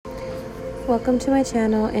welcome to my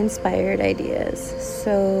channel, Inspired Ideas.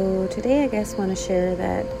 So today I guess want to share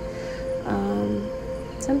that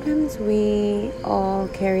sometimes we all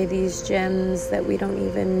carry these gems that we don't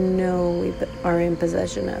even know we are in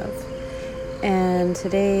possession of. And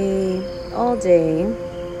today, all day,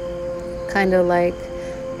 kind of like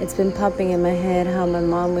it's been popping in my head how my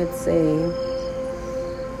mom would say,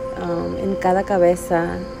 in cada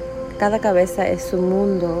cabeza es su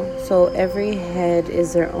mundo. So every head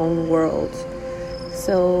is their own world.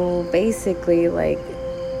 So basically, like,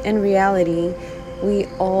 in reality, we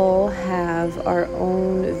all have our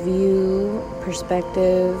own view,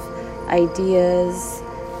 perspective, ideas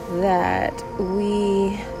that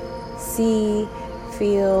we see,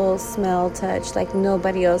 feel, smell, touch, like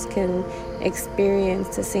nobody else can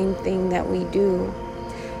experience the same thing that we do.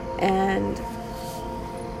 And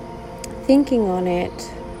thinking on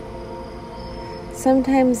it,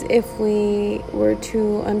 sometimes if we were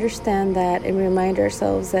to understand that and remind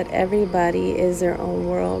ourselves that everybody is their own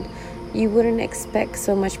world, you wouldn't expect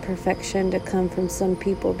so much perfection to come from some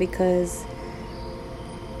people, because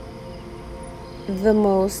the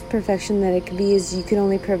most perfection that it could be is you can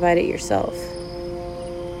only provide it yourself.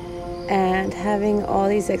 And having all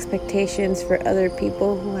these expectations for other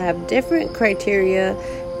people who have different criteria,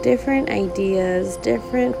 different ideas,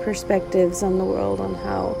 different perspectives on the world, on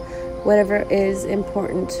how whatever is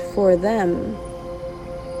important for them.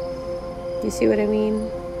 You see what I mean?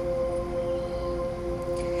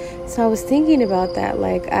 So I was thinking about that.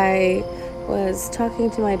 Like, I was talking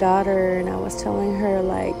to my daughter and I was telling her,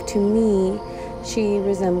 like, to me, she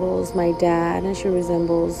resembles my dad and she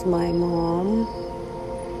resembles my mom,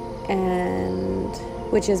 and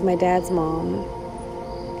which is my dad's mom,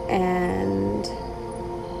 and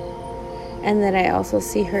then I also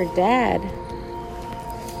see her dad.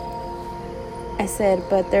 I said,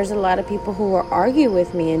 but there's a lot of people who will argue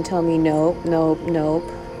with me and tell me nope.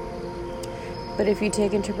 But if you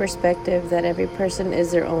take into perspective that every person is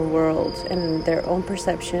their own world and their own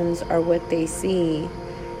perceptions are what they see,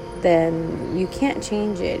 then you can't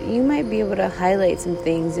change it. You might be able to highlight some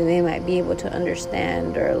things and they might be able to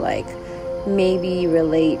understand or like maybe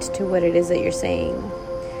relate to what it is that you're saying.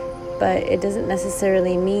 But it doesn't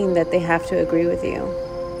necessarily mean that they have to agree with you.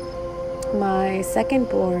 My second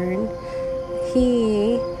born, to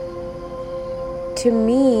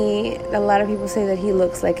me, a lot of people say that he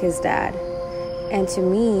looks like his dad. And to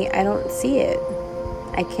me, I don't see it.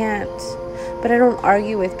 I can't. But I don't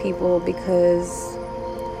argue with people because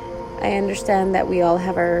I understand that we all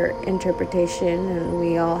have our interpretation and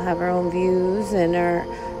we all have our own views, and our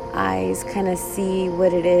eyes kind of see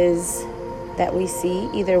what it is that we see.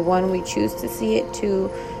 Either one, we choose to see it, two,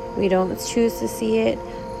 we don't choose to see it,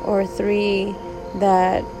 or three,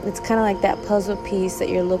 that it's kind of like that puzzle piece that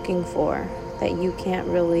you're looking for that you can't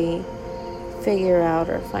really figure out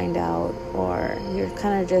or find out, or you're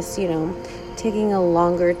kind of just, taking a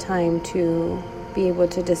longer time to be able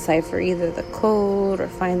to decipher either the code or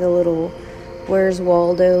find the little where's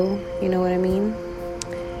Waldo, you know what I mean?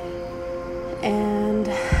 And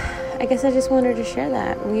I guess I just wanted to share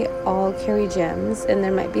that. We all carry gems, and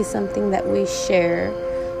there might be something that we share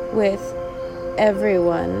with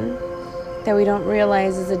everyone that we don't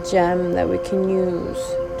realize is a gem that we can use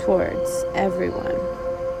towards everyone.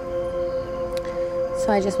 So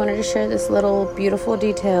I just wanted to share this little beautiful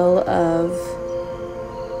detail of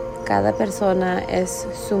cada persona es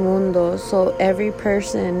su mundo. So every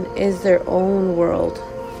person is their own world.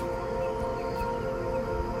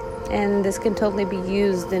 And this can totally be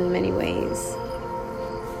used in many ways.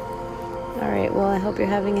 Alright, well, I hope you're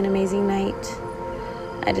having an amazing night.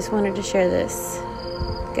 I just wanted to share this.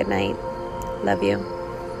 Good night. Love you.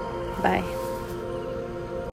 Bye.